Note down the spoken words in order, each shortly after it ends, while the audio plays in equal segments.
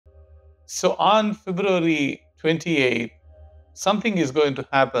So on February 28th, something is going to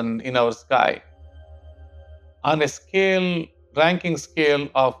happen in our sky on a scale, ranking scale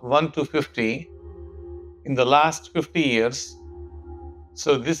of 1 to 50 in the last 50 years.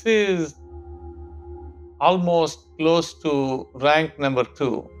 So this is almost close to rank number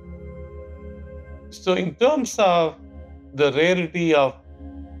 2. So in terms of the rarity of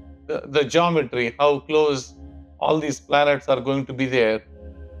the geometry, how close all these planets are going to be there,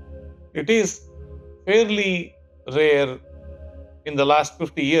 it is fairly rare in the last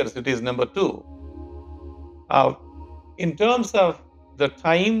 50 years. It is number 2. Uh, in terms of the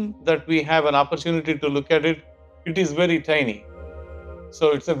time that we have an opportunity to look at it, it is very tiny.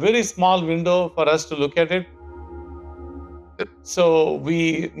 So it's a very small window for us to look at it. So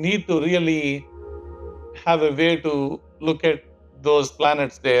we need to really have a way to look at those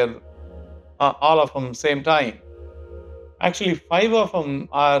planets there, all of them same time. Actually, 5 of them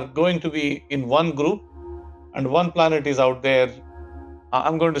are going to be in one group, and one planet is out there.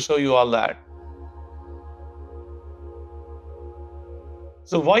 I'm going to show you all that.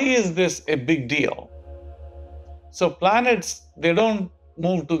 So why is this a big deal? So planets, they don't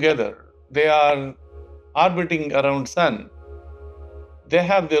move together. They are orbiting around sun. They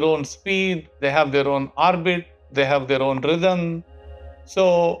have their own speed, they have their own orbit, they have their own rhythm.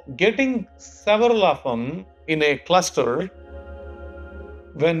 So getting several of them in a cluster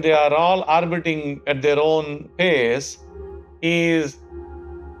when they are all orbiting at their own pace is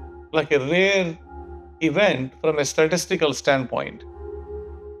like a rare event from a statistical standpoint.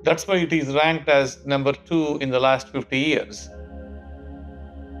 That's why it is ranked as number 2 in the last 50 years.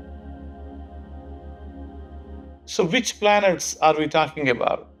 So which planets are we talking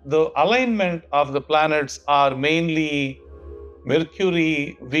about? The alignment of the planets are mainly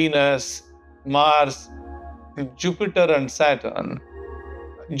Mercury, Venus, Mars, Jupiter, and Saturn.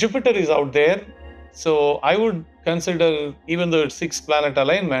 Jupiter is out there, so I would consider, even though it's 6-planet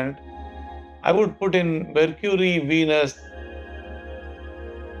alignment, I would put in Mercury, Venus,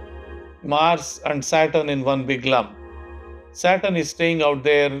 Mars, and Saturn in one big lump. Saturn is staying out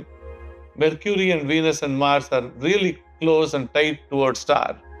there. Mercury and Venus and Mars are really close and tight towards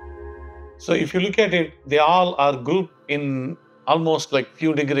star. So if you look at it, they all are grouped in almost like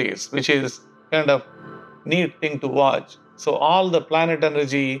few degrees, which is kind of neat thing to watch. So all the planet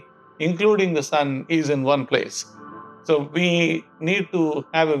energy, including the sun, is in one place. So we need to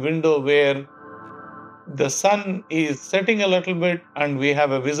have a window where the sun is setting a little bit and we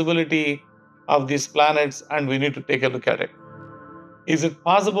have a visibility of these planets, and we need to take a look at it. Is it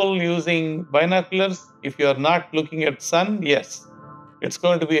possible using binoculars? If you are not looking at sun, yes, it's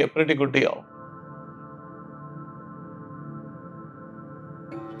going to be a pretty good deal.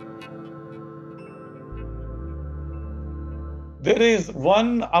 There is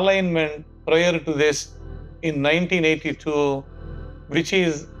one alignment prior to this in 1982, which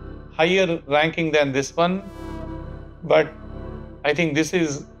is higher ranking than this one, but I think this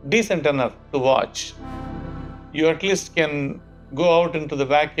is decent enough to watch. You at least can go out into the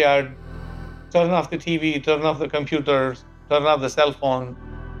backyard, turn off the TV, turn off the computers, turn off the cell phone,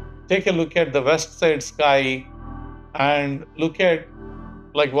 take a look at the west side sky and look at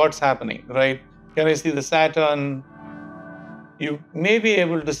like what's happening, right? Can I see the Saturn? You may be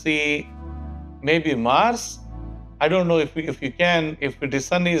able to see maybe Mars. I don't know if you can. If the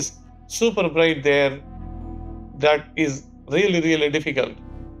sun is super bright there, that is really, really difficult.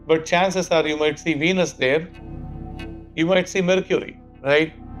 But chances are you might see Venus there. You might see Mercury,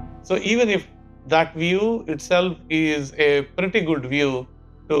 right? So even if that view itself is a pretty good view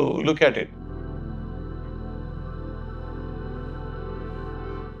to look at it.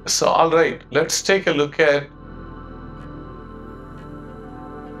 So, all right, let's take a look at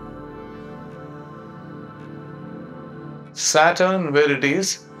Saturn, where it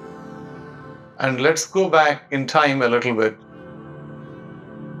is, and let's go back in time a little bit.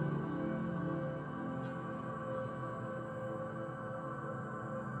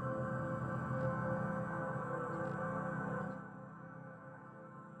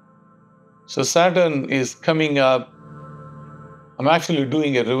 So Saturn is coming up. I'm actually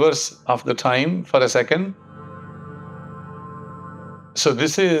doing a reverse of the time for a second. So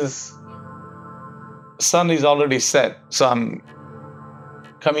this is, sun is already set. So I'm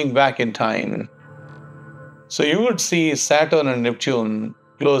coming back in time. So you would see Saturn and Neptune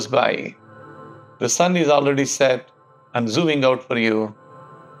close by. The sun is already set. I'm zooming out for you.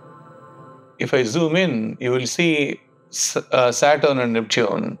 If I zoom in, you will see Saturn and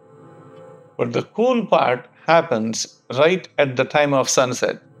Neptune. But the cool part happens right at the time of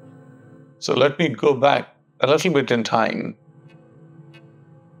sunset. So let me go back a little bit in time.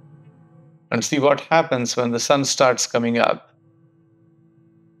 and see what happens when the sun starts coming up.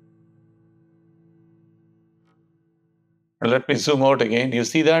 And let me zoom out again. You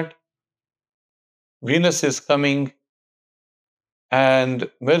see that? Venus is coming, and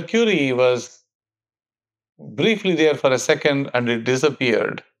Mercury was briefly there for a second and it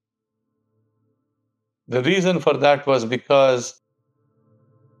disappeared. The reason for that was because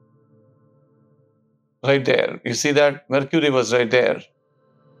right there, you see that? Mercury was right there.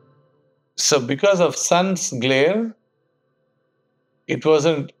 So because of sun's glare, it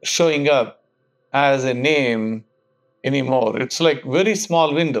wasn't showing up as a name anymore. It's like very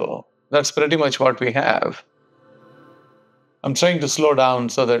small window. That's pretty much what we have. I'm trying to slow down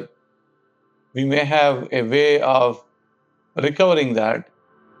so that we may have a way of recovering that.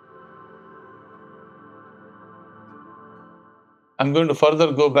 I'm going to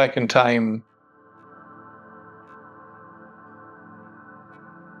further go back in time.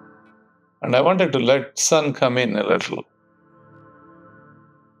 And I wanted to let sun come in a little.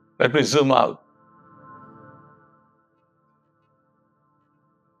 Let me zoom out.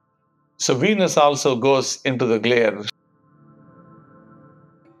 So Venus also goes into the glare.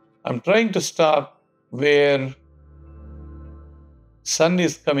 I'm trying to stop where sun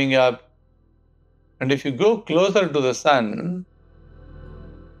is coming up. And if you go closer to the sun,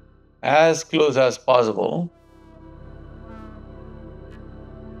 as close as possible,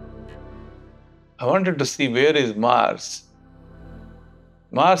 I wanted to see where is Mars.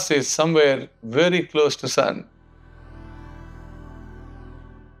 Mars is somewhere very close to sun.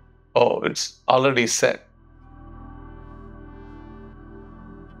 Oh, it's already set.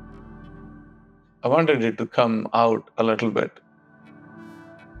 I wanted it to come out a little bit.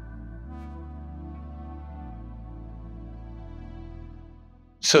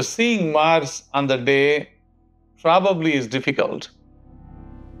 So seeing Mars on the day probably is difficult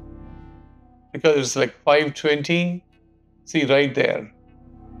because it's like 5:20. See right there.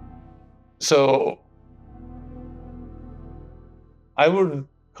 So I would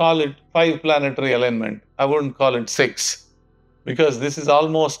call it 5 planetary alignment. I wouldn't call it 6 because this is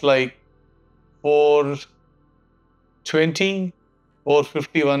almost like 4:20,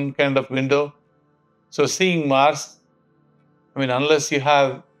 4:51 kind of window. So seeing Mars, I mean, unless you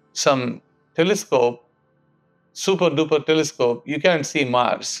have some telescope, super duper telescope, you can't see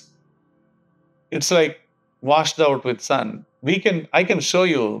Mars. It's like washed out with sun. I can show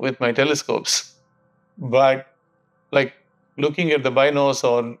you with my telescopes, but like looking at the binos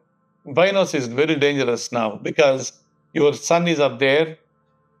is very dangerous now because your sun is up there.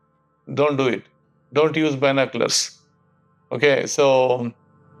 Don't do it. Don't use binoculars. Okay, so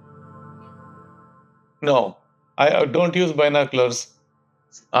no, I don't use binoculars.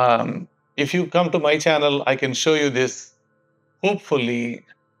 If you come to my channel, I can show you this, hopefully,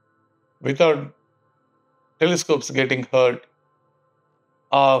 without telescopes getting hurt,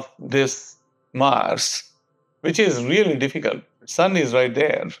 of this Mars, which is really difficult. Sun is right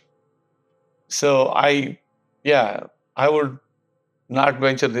there. So I would not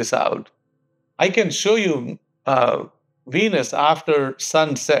venture this out. I can show you Venus after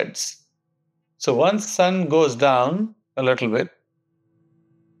sun sets. So once sun goes down a little bit,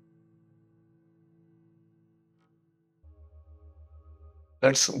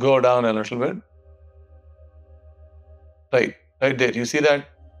 let's go down a little bit. Right there. You see that?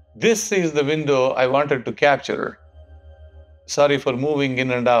 This is the window I wanted to capture. Sorry for moving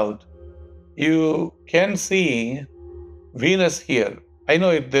in and out. You can see Venus here. I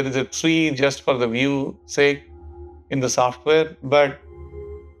know there is a tree just for the view sake in the software, but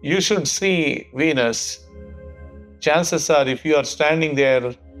you should see Venus. Chances are, if you are standing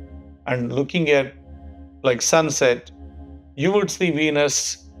there and looking at like sunset, you would see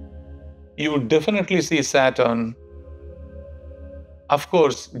Venus. You would definitely see Saturn. Of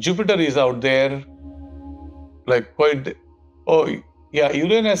course, Jupiter is out there, like quite. Oh, yeah,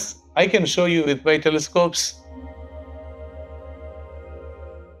 Uranus, I can show you with my telescopes.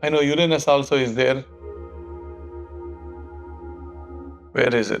 I know Uranus also is there.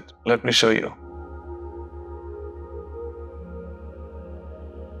 Where is it? Let me show you.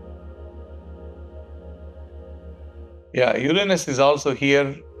 Yeah, Uranus is also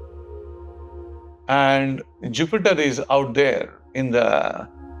here. And Jupiter is out there in the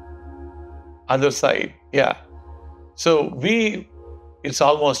other side. Yeah. So it's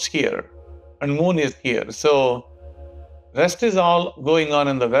almost here. And Moon is here. So rest is all going on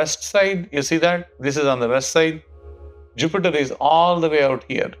in the west side. You see that? This is on the west side. Jupiter is all the way out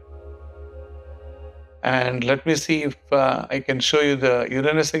here. And let me see if I can show you the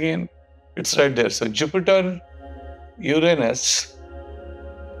Uranus again. It's right there. So Jupiter, Uranus,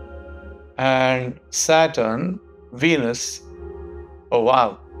 and Saturn, Venus. Oh,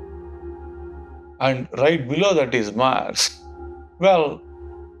 wow. And right below that is Mars. Well,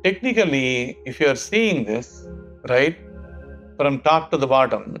 technically, if you are seeing this, right, from top to the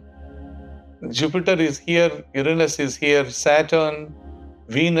bottom, Jupiter is here, Uranus is here, Saturn,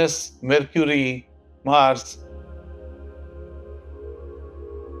 Venus, Mercury, Mars.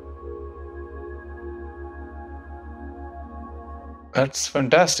 That's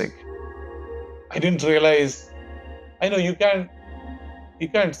fantastic. I didn't realize. I know you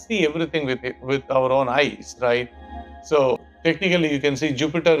can't see everything with our own eyes, right? So technically, you can see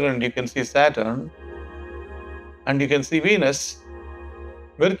Jupiter and you can see Saturn and you can see Venus.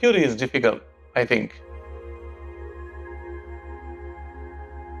 Mercury is difficult, I think.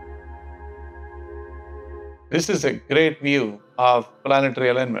 This is a great view of planetary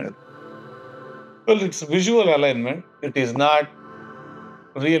alignment. Well, it's visual alignment. It is not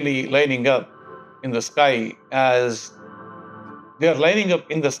really lining up in the sky as they are lining up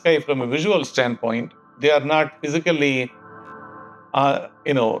in the sky from a visual standpoint. They are not physically,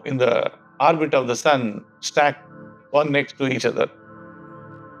 in the orbit of the sun, stacked one next to each other.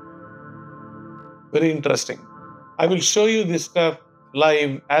 Very interesting. I will show you this stuff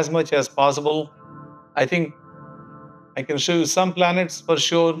live as much as possible. I think I can show you some planets for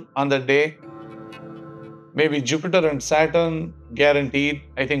sure on that day. Maybe Jupiter and Saturn, guaranteed.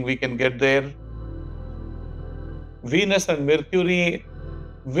 I think we can get there. Venus and Mercury,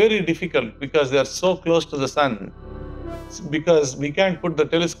 very difficult because they are so close to the sun. Because we can't put the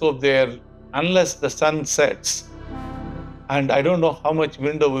telescope there unless the sun sets. And I don't know how much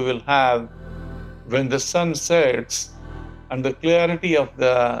window we will have when the sun sets and the clarity of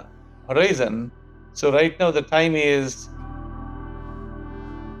the horizon. So right now the time is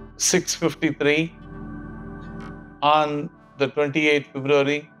 6:53 on the 28th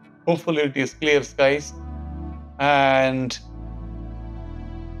February. Hopefully it is clear skies. And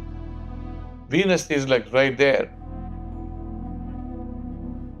Venus is like right there.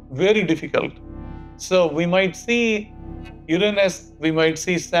 Very difficult. So we might see Uranus, we might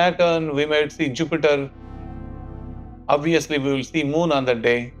see Saturn, we might see Jupiter. Obviously, we will see Moon on that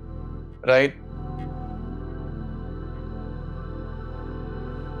day, right?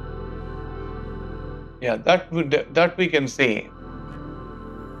 Yeah, that we can see.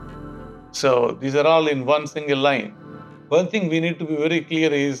 So these are all in one single line. One thing we need to be very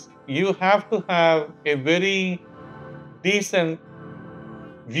clear is you have to have a very decent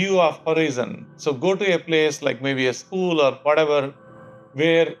view of horizon. So go to a place like maybe a school or whatever,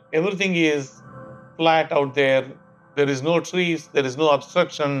 where everything is flat out there. There is no trees, there is no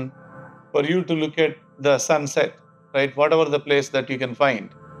obstruction for you to look at the sunset, right? Whatever the place that you can find.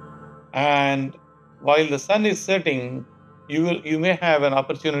 And while the sun is setting, you may have an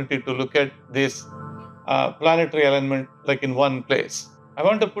opportunity to look at this planetary alignment like in one place. I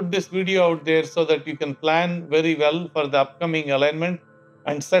want to put this video out there so that you can plan very well for the upcoming alignment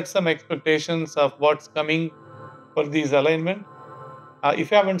and set some expectations of what's coming for these alignment.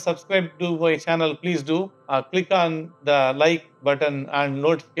 If you haven't subscribed to my channel, please do. Click on the like button and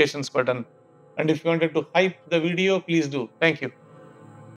notifications button. And if you wanted to hype the video, please do. Thank you.